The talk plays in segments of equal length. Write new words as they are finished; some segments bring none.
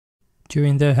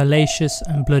During the hellacious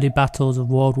and bloody battles of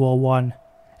World War I,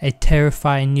 a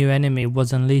terrifying new enemy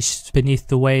was unleashed beneath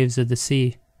the waves of the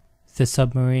sea, the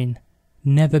submarine.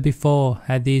 Never before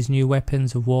had these new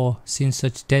weapons of war seen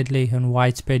such deadly and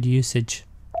widespread usage.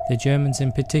 The Germans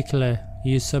in particular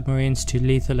used submarines to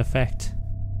lethal effect.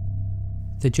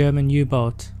 The German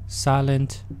U-boat,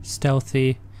 silent,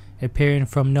 stealthy, appearing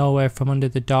from nowhere from under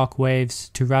the dark waves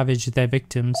to ravage their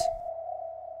victims.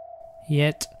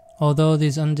 Yet, although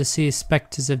these undersea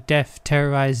spectres of death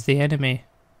terrorized the enemy,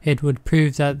 it would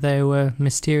prove that there were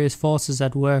mysterious forces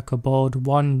at work aboard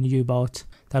one U-boat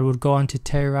that would go on to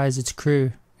terrorize its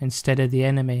crew instead of the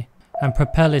enemy, and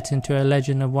propel it into a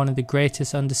legend of one of the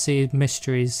greatest undersea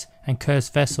mysteries and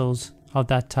cursed vessels of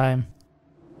that time.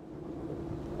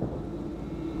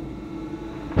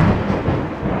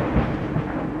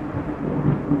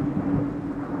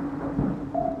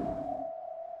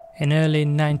 In early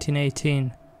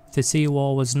 1918, the sea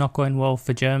war was not going well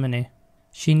for Germany.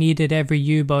 She needed every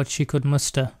U-boat she could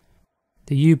muster.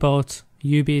 The U-boat,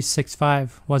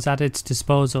 UB-65, was at its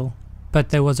disposal, but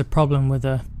there was a problem with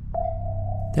her.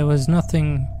 There was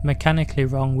nothing mechanically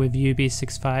wrong with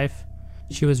UB-65.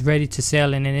 She was ready to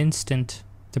sail in an instant.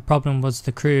 The problem was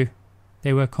the crew.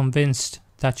 They were convinced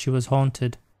that she was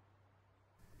haunted.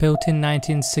 Built in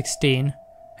 1916,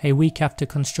 a week after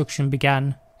construction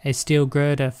began, a steel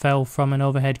girder fell from an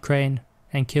overhead crane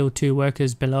and killed 2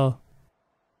 workers below.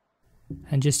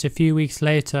 And just a few weeks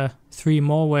later, 3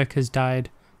 more workers died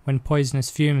when poisonous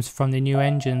fumes from the new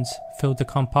engines filled the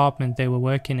compartment they were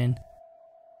working in.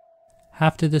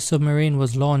 After the submarine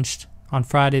was launched on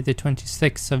Friday the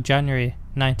 26th of January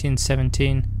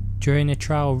 1917, during a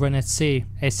trial run at sea,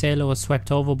 a sailor was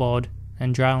swept overboard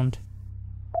and drowned.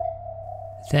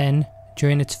 Then,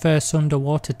 during its first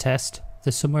underwater test,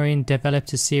 the submarine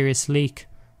developed a serious leak,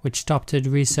 which stopped it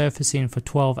resurfacing for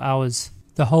 12 hours.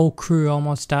 The whole crew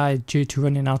almost died due to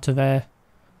running out of air,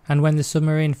 and when the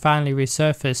submarine finally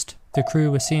resurfaced, the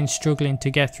crew were seen struggling to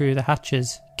get through the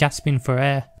hatches, gasping for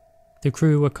air. The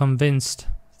crew were convinced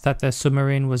that their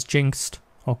submarine was jinxed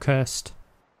or cursed.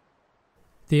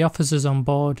 The officers on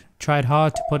board tried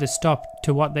hard to put a stop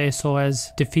to what they saw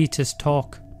as defeatist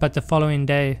talk, but the following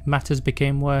day matters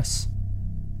became worse.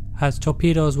 As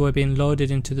torpedoes were being loaded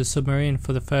into the submarine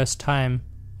for the first time,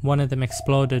 one of them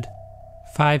exploded.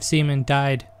 5 seamen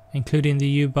died, including the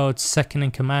U-boat's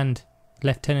second-in-command,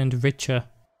 Lieutenant Richer.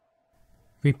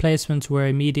 Replacements were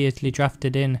immediately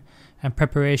drafted in, and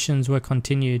preparations were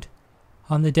continued.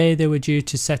 On the day they were due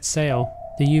to set sail,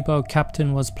 the U-boat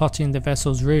captain was plotting the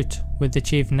vessel's route with the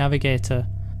chief navigator,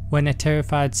 when a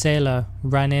terrified sailor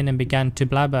ran in and began to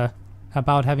blabber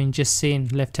about having just seen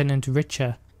Lieutenant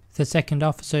Richer, the second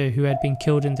officer who had been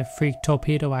killed in the freak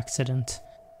torpedo accident.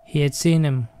 He had seen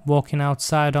him walking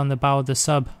outside on the bow of the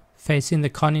sub, facing the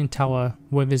conning tower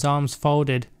with his arms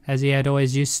folded as he had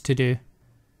always used to do.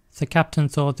 The captain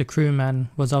thought the crewman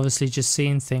was obviously just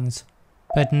seeing things,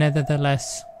 but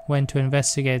nevertheless went to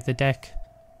investigate the deck,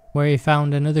 where he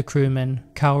found another crewman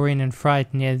cowering in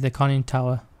fright near the conning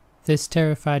tower. This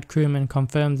terrified crewman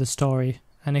confirmed the story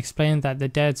and explained that the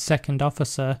dead second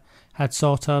officer had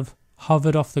sort of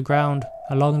hovered off the ground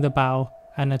along the bow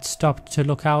and had stopped to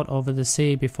look out over the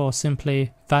sea before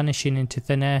simply vanishing into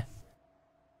thin air.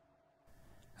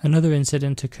 Another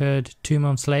incident occurred 2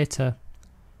 months later.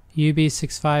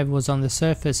 UB-65 was on the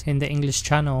surface in the English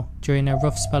Channel during a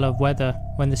rough spell of weather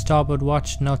when the starboard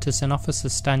watch noticed an officer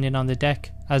standing on the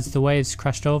deck as the waves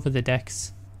crashed over the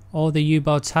decks. All the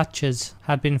U-boat's hatches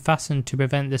had been fastened to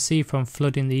prevent the sea from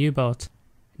flooding the U-boat.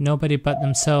 Nobody but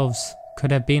themselves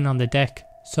could have been on the deck,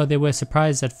 so they were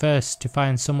surprised at first to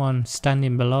find someone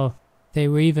standing below. They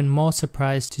were even more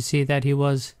surprised to see that he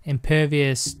was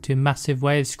impervious to massive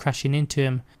waves crashing into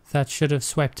him that should have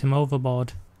swept him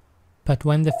overboard. But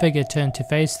when the figure turned to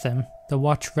face them, the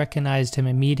watch recognized him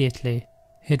immediately.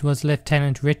 It was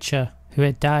Lieutenant Richer, who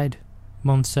had died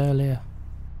months earlier.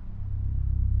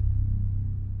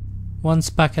 Once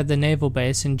back at the naval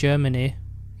base in Germany,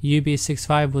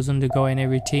 UB-65 was undergoing a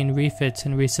routine refit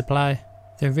and resupply.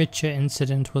 The Richer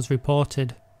incident was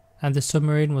reported, and the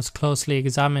submarine was closely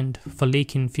examined for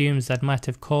leaking fumes that might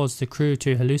have caused the crew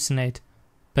to hallucinate,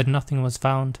 but nothing was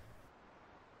found.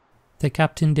 The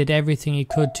captain did everything he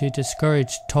could to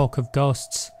discourage talk of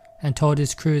ghosts, and told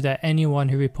his crew that anyone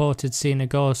who reported seeing a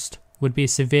ghost would be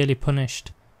severely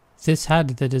punished. This had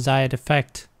the desired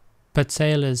effect, but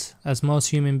sailors, as most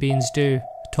human beings do,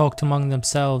 talked among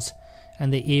themselves,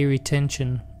 and the eerie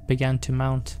tension began to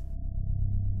mount.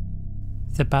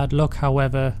 The bad luck,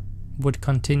 however, would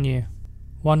continue.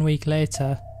 1 week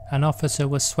later, an officer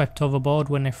was swept overboard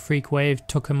when a freak wave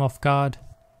took him off guard.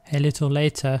 A little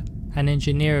later, an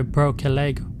engineer broke a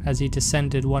leg as he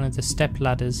descended one of the step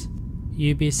ladders.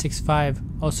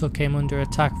 UB-65 also came under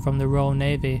attack from the Royal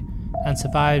Navy and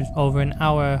survived over an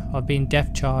hour of being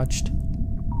depth charged.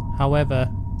 However,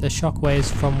 the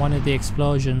shockwaves from one of the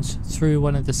explosions threw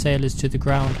one of the sailors to the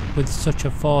ground with such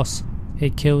a force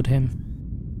it killed him.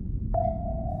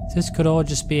 This could all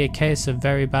just be a case of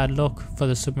very bad luck for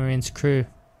the submarine's crew.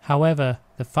 However,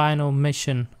 the final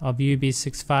mission of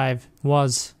UB-65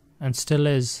 was, and still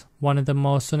is, one of the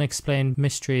most unexplained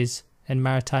mysteries in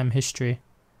maritime history.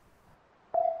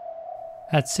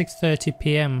 At 6:30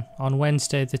 p.m. on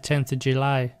Wednesday the 10th of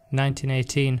July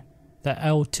 1918, the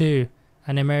L2,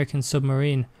 an American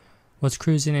submarine, was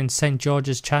cruising in St.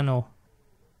 George's Channel.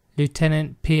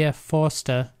 Lieutenant P.F.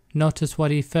 Forster noticed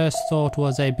what he first thought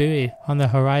was a buoy on the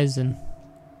horizon.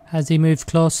 As he moved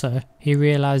closer, he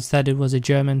realized that it was a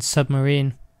German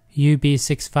submarine,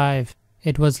 UB-65.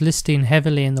 It was listing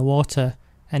heavily in the water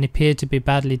and appeared to be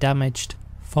badly damaged.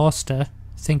 Forster,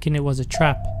 thinking it was a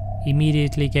trap,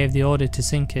 immediately gave the order to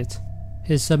sink it.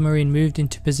 His submarine moved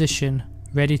into position,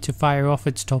 ready to fire off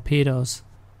its torpedoes.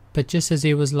 But just as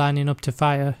he was lining up to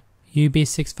fire,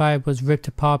 UB-65 was ripped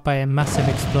apart by a massive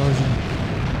explosion.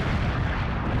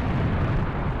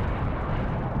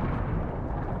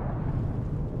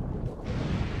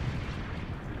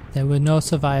 There were no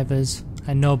survivors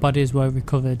and no bodies were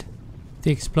recovered.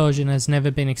 The explosion has never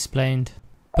been explained,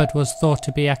 but was thought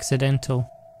to be accidental.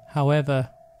 However,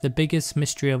 the biggest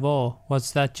mystery of all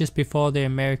was that just before the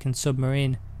American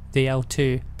submarine, the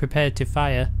L2, prepared to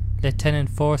fire, Lieutenant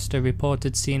Forster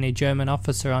reported seeing a German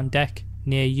officer on deck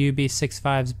near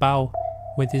UB-65's bow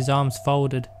with his arms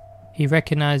folded. He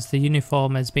recognized the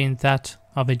uniform as being that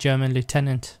of a German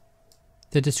lieutenant.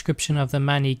 The description of the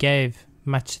man he gave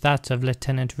matched that of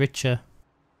Lieutenant Richer.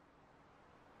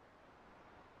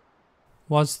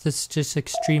 Was this just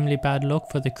extremely bad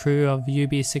luck for the crew of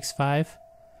UB-65?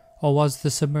 Or was the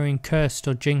submarine cursed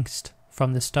or jinxed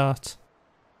from the start?